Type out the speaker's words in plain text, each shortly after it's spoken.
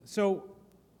So,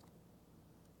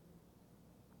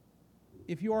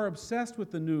 if you are obsessed with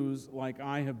the news like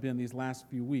I have been these last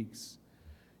few weeks,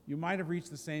 you might have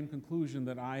reached the same conclusion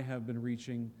that I have been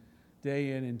reaching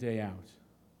day in and day out,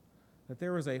 that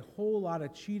there is a whole lot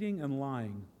of cheating and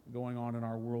lying going on in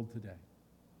our world today.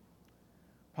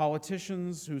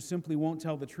 Politicians who simply won't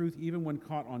tell the truth even when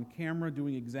caught on camera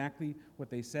doing exactly what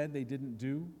they said they didn't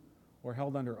do or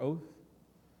held under oath.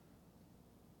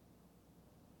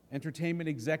 Entertainment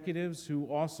executives who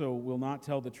also will not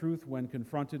tell the truth when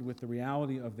confronted with the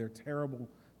reality of their terrible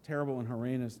and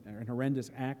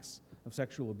horrendous acts of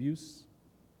sexual abuse.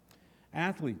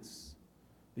 Athletes,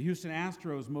 the Houston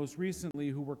Astros most recently,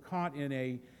 who were caught in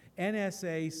a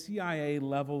NSA, CIA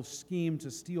level scheme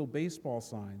to steal baseball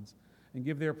signs and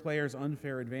give their players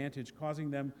unfair advantage,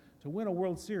 causing them to win a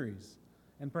World Series.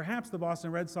 And perhaps the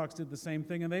Boston Red Sox did the same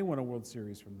thing and they won a World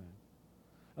Series from that.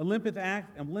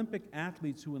 Olympic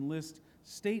athletes who enlist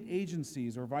state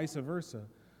agencies or vice versa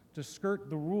to skirt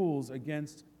the rules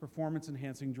against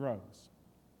performance-enhancing drugs.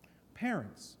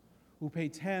 Parents who pay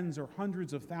tens or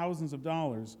hundreds of thousands of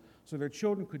dollars so their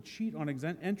children could cheat on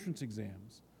entrance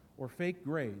exams or fake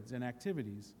grades and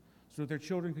activities so that their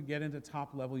children could get into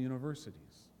top-level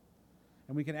universities.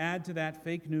 And we can add to that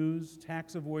fake news,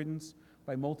 tax avoidance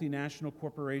by multinational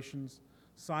corporations,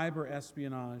 cyber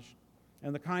espionage,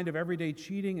 and the kind of everyday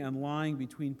cheating and lying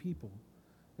between people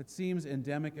that seems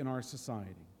endemic in our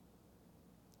society.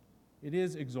 It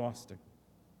is exhausting,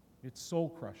 it's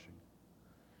soul-crushing,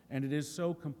 and it is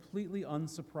so completely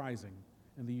unsurprising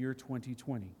in the year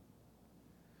 2020.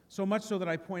 So much so that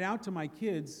I point out to my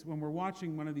kids when we're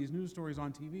watching one of these news stories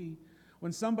on TV,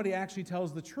 when somebody actually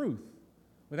tells the truth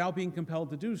without being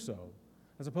compelled to do so,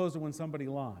 as opposed to when somebody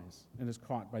lies and is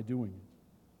caught by doing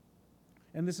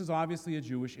it. And this is obviously a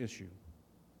Jewish issue.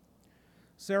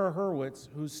 Sarah Hurwitz,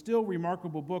 whose still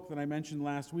remarkable book that I mentioned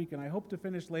last week, and I hope to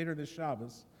finish later this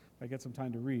Shabbos, if I get some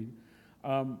time to read,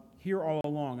 Here All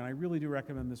Along, and I really do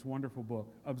recommend this wonderful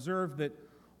book, observed that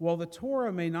while the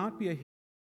Torah may not be a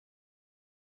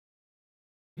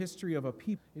history of a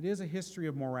people, it is a history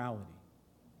of morality.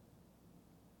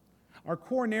 Our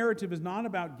core narrative is not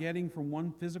about getting from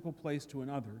one physical place to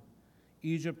another,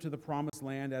 Egypt to the Promised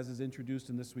Land, as is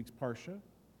introduced in this week's Parsha.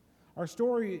 Our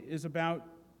story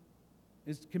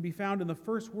can be found in the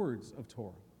first words of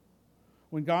Torah,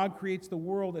 when God creates the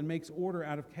world and makes order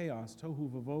out of chaos, tohu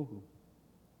vavohu.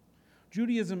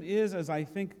 Judaism is, as I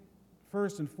think,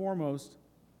 first and foremost,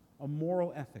 a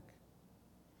moral ethic.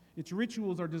 Its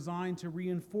rituals are designed to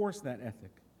reinforce that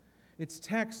ethic. Its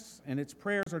texts and its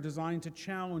prayers are designed to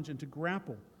challenge and to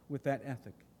grapple with that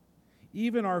ethic.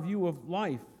 Even our view of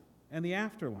life and the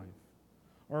afterlife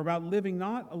are about living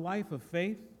not a life of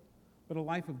faith, but a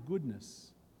life of goodness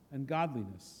and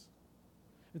godliness.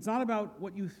 It's not about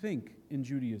what you think in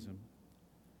Judaism,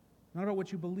 not about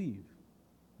what you believe.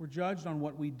 We're judged on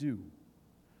what we do.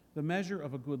 The measure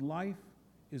of a good life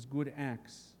is good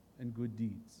acts and good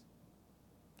deeds.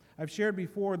 I've shared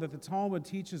before that the Talmud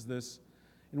teaches this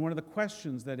in one of the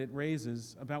questions that it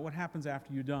raises about what happens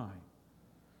after you die.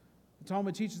 The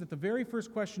Talmud teaches that the very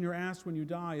first question you're asked when you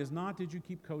die is not did you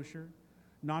keep kosher,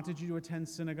 not did you attend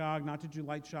synagogue, not did you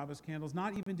light Shabbos candles,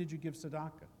 not even did you give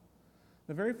tzedakah.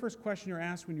 The very first question you're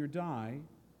asked when you die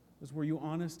is, were you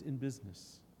honest in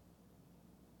business?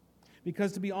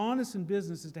 Because to be honest in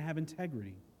business is to have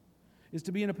integrity, is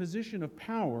to be in a position of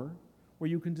power where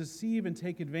you can deceive and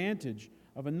take advantage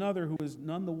of another who is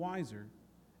none the wiser,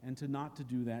 and to not to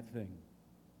do that thing.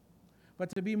 But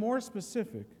to be more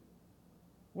specific,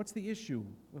 what's the issue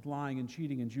with lying and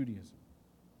cheating in Judaism?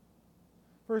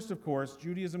 First, of course,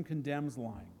 Judaism condemns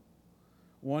lying.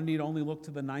 One need only look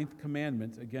to the 9th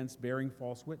commandment against bearing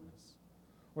false witness,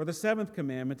 or the 7th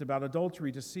commandment about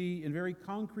adultery to see in very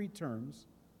concrete terms,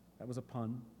 that was a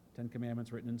pun, 10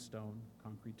 commandments written in stone,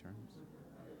 concrete terms,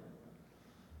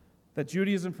 that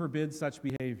Judaism forbids such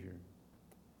behavior.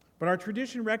 But our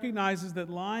tradition recognizes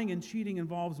that lying and cheating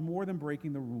involves more than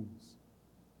breaking the rules.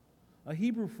 A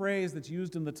Hebrew phrase that's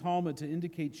used in the Talmud to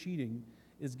indicate cheating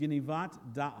is genivat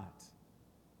da'at,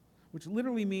 which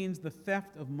literally means the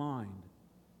theft of mind.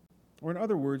 Or in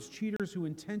other words, cheaters who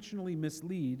intentionally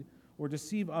mislead or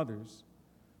deceive others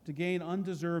to gain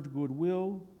undeserved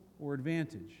goodwill or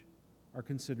advantage are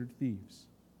considered thieves.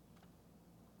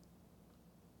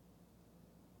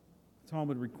 The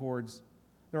Talmud records,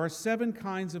 there are 7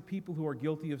 kinds of people who are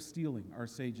guilty of stealing, our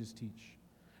sages teach.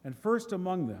 And first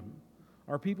among them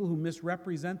are people who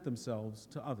misrepresent themselves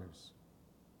to others.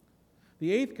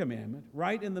 The 8th commandment,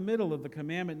 right in the middle of the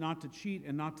commandment not to cheat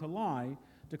and not to lie,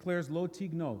 declares lo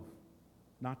tignov,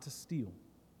 not to steal.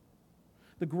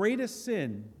 The greatest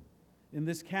sin in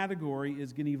this category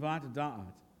is genivat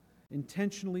da'at,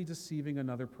 intentionally deceiving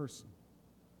another person.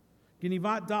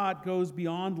 Genivat da'at goes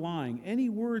beyond lying. Any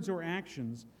words or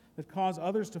actions that cause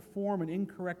others to form an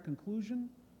incorrect conclusion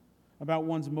about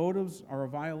one's motives are a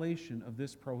violation of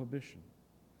this prohibition.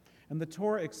 And the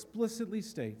Torah explicitly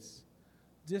states,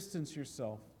 distance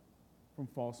yourself from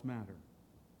false matter.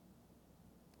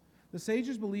 The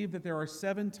sages believe that there are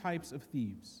 7 types of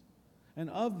thieves, and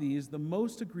of these, the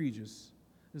most egregious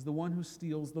is the one who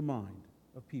steals the mind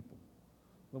of people,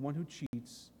 the one who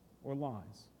cheats or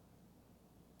lies.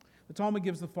 The Talmud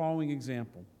gives the following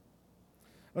example.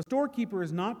 A storekeeper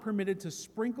is not permitted to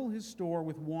sprinkle his store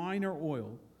with wine or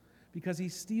oil because he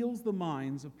steals the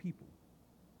minds of people.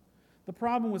 The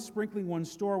problem with sprinkling one's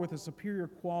store with a superior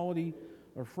quality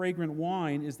or fragrant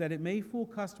wine is that it may fool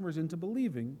customers into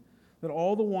believing that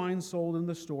all the wine sold in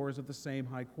the store is of the same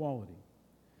high quality.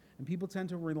 And people tend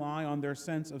to rely on their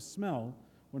sense of smell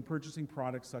when purchasing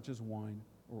products such as wine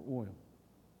or oil.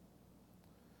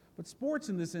 But sports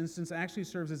in this instance actually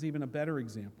serves as even a better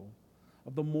example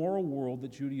of the moral world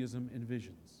that Judaism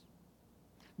envisions.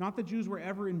 Not that Jews were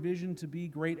ever envisioned to be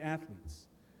great athletes.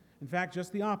 In fact,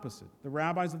 just the opposite. The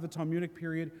rabbis of the Talmudic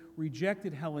period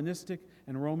rejected Hellenistic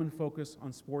and Roman focus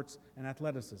on sports and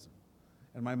athleticism.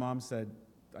 And my mom said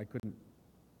I couldn't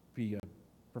be a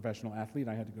professional athlete.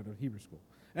 I had to go to Hebrew school.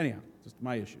 Anyhow, just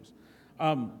my issues.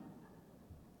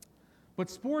 But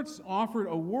sports offered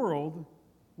a world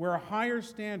where a higher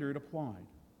standard applied,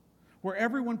 where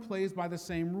everyone plays by the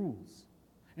same rules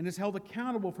and is held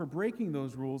accountable for breaking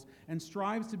those rules and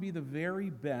strives to be the very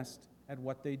best at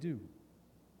what they do.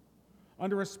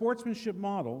 Under a sportsmanship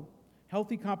model,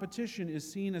 healthy competition is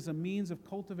seen as a means of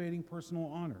cultivating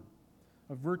personal honor,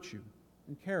 of virtue,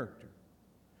 and character.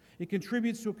 It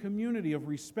contributes to a community of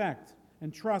respect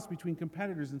and trust between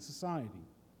competitors in society.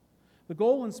 The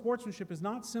goal in sportsmanship is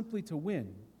not simply to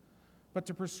win, but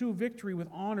to pursue victory with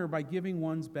honor by giving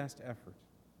one's best effort.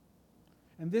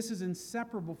 And this is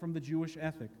inseparable from the Jewish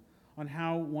ethic on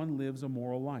how one lives a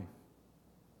moral life.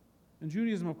 In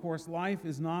Judaism, of course, life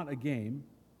is not a game.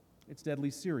 It's deadly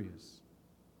serious,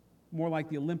 more like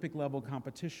the Olympic-level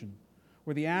competition,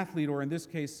 where the athlete, or in this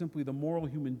case simply the moral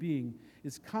human being,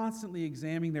 is constantly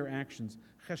examining their actions,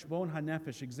 cheshbon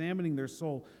hanefesh, examining their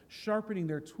soul, sharpening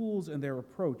their tools and their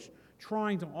approach,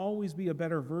 trying to always be a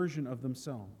better version of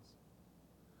themselves.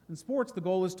 In sports, the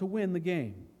goal is to win the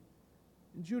game.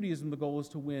 In Judaism, the goal is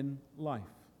to win life.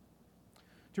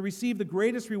 To receive the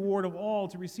greatest reward of all,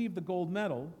 to receive the gold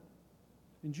medal,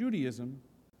 in Judaism,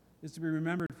 is to be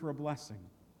remembered for a blessing,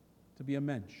 to be a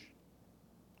mensch.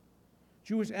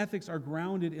 Jewish ethics are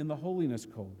grounded in the holiness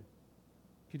code.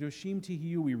 Kedoshim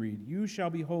tihiyu, we read, you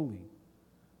shall be holy.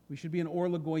 We should be an or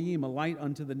lagoyim, a light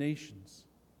unto the nations.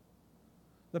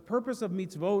 The purpose of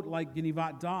mitzvot like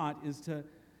genivat da'at is to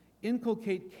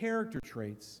inculcate character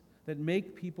traits that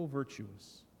make people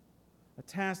virtuous, a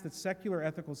task that secular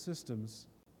ethical systems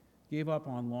gave up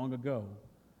on long ago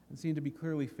and seem to be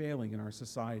clearly failing in our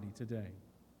society today.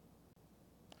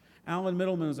 Alan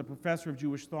Middleman is a professor of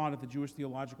Jewish thought at the Jewish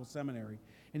Theological Seminary,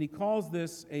 and he calls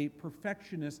this a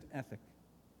perfectionist ethic.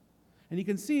 And he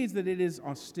concedes that it is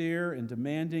austere and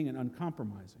demanding and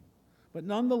uncompromising. But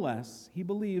nonetheless, he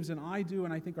believes, and I do,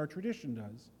 and I think our tradition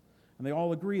does, and they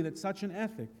all agree that such an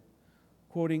ethic,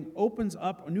 quoting, opens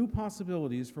up new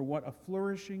possibilities for what a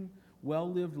flourishing,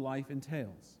 well-lived life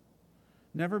entails.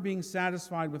 Never being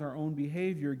satisfied with our own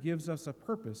behavior gives us a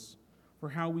purpose for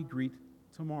how we greet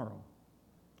tomorrow.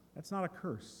 That's not a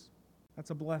curse. That's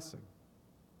a blessing.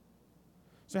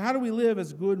 So how do we live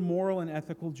as good moral and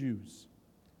ethical Jews?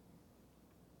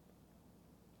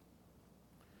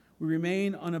 We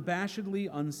remain unabashedly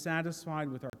unsatisfied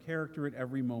with our character at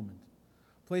every moment,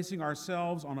 placing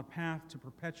ourselves on a path to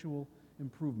perpetual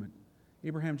improvement.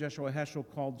 Abraham Joshua Heschel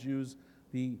called Jews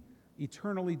the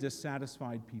eternally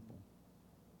dissatisfied people.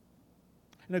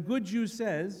 And a good Jew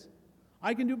says,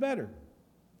 I can do better.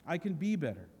 I can be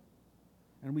better.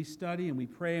 And we study and we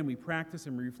pray and we practice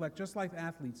and we reflect, just like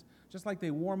athletes, just like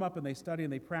they warm up and they study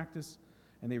and they practice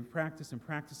and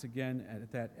practice again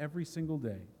at that every single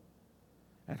day.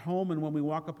 At home and when we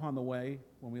walk upon the way,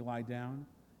 when we lie down,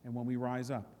 and when we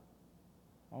rise up.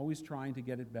 Always trying to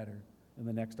get it better in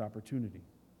the next opportunity.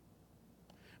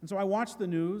 And so I watch the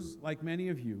news, like many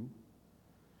of you,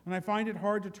 and I find it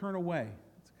hard to turn away.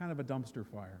 It's kind of a dumpster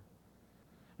fire.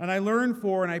 And I learn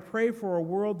for and I pray for a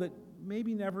world that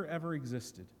maybe never ever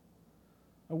existed.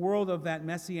 A world of that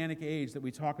messianic age that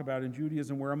we talk about in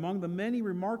Judaism, where among the many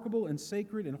remarkable and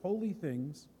sacred and holy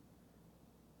things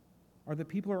are that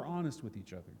people are honest with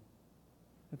each other,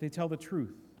 that they tell the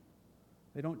truth.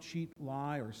 They don't cheat,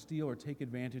 lie, or steal, or take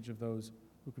advantage of those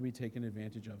who can be taken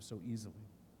advantage of so easily.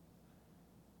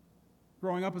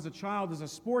 Growing up as a child, as a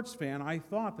sports fan, I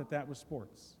thought that that was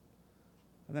sports.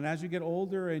 And then as you get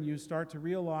older and you start to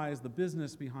realize the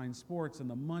business behind sports and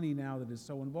the money now that is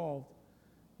so involved,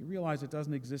 you realize it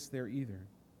doesn't exist there either.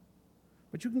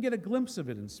 But you can get a glimpse of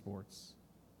it in sports,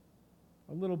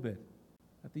 a little bit,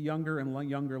 at the younger and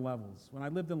younger levels. When I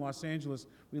lived in Los Angeles,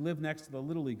 we lived next to the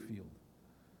Little League field.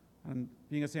 And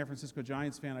being a San Francisco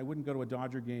Giants fan, I wouldn't go to a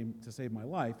Dodger game to save my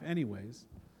life anyways.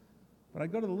 But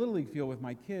I'd go to the Little League field with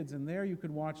my kids, and there you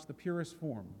could watch the purest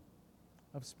form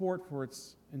of sport for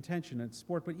its intention and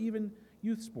sport, but even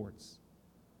youth sports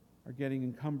are getting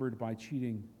encumbered by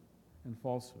cheating and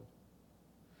falsehood.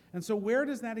 And so where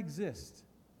does that exist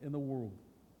in the world?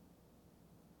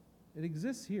 It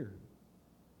exists here.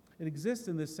 It exists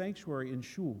in this sanctuary in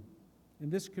Shul, in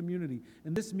this community,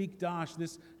 in this mikdash,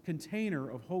 this container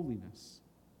of holiness.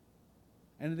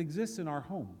 And it exists in our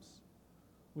homes,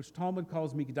 which Talmud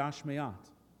calls mikdash me'at,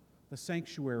 the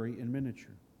sanctuary in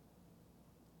miniature.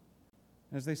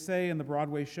 As they say in the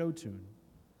Broadway show tune,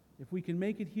 if we can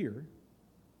make it here,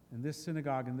 in this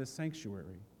synagogue, in this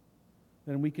sanctuary,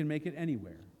 then we can make it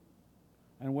anywhere.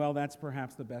 And well, that's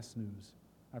perhaps the best news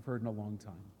I've heard in a long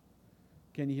time.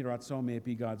 Ken Yehi Ratzon, may it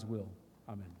be God's will.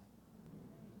 Amen.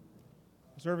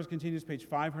 The service continues, page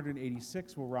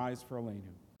 586. We'll rise for Aleinu.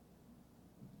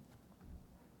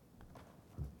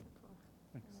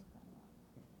 Thanks.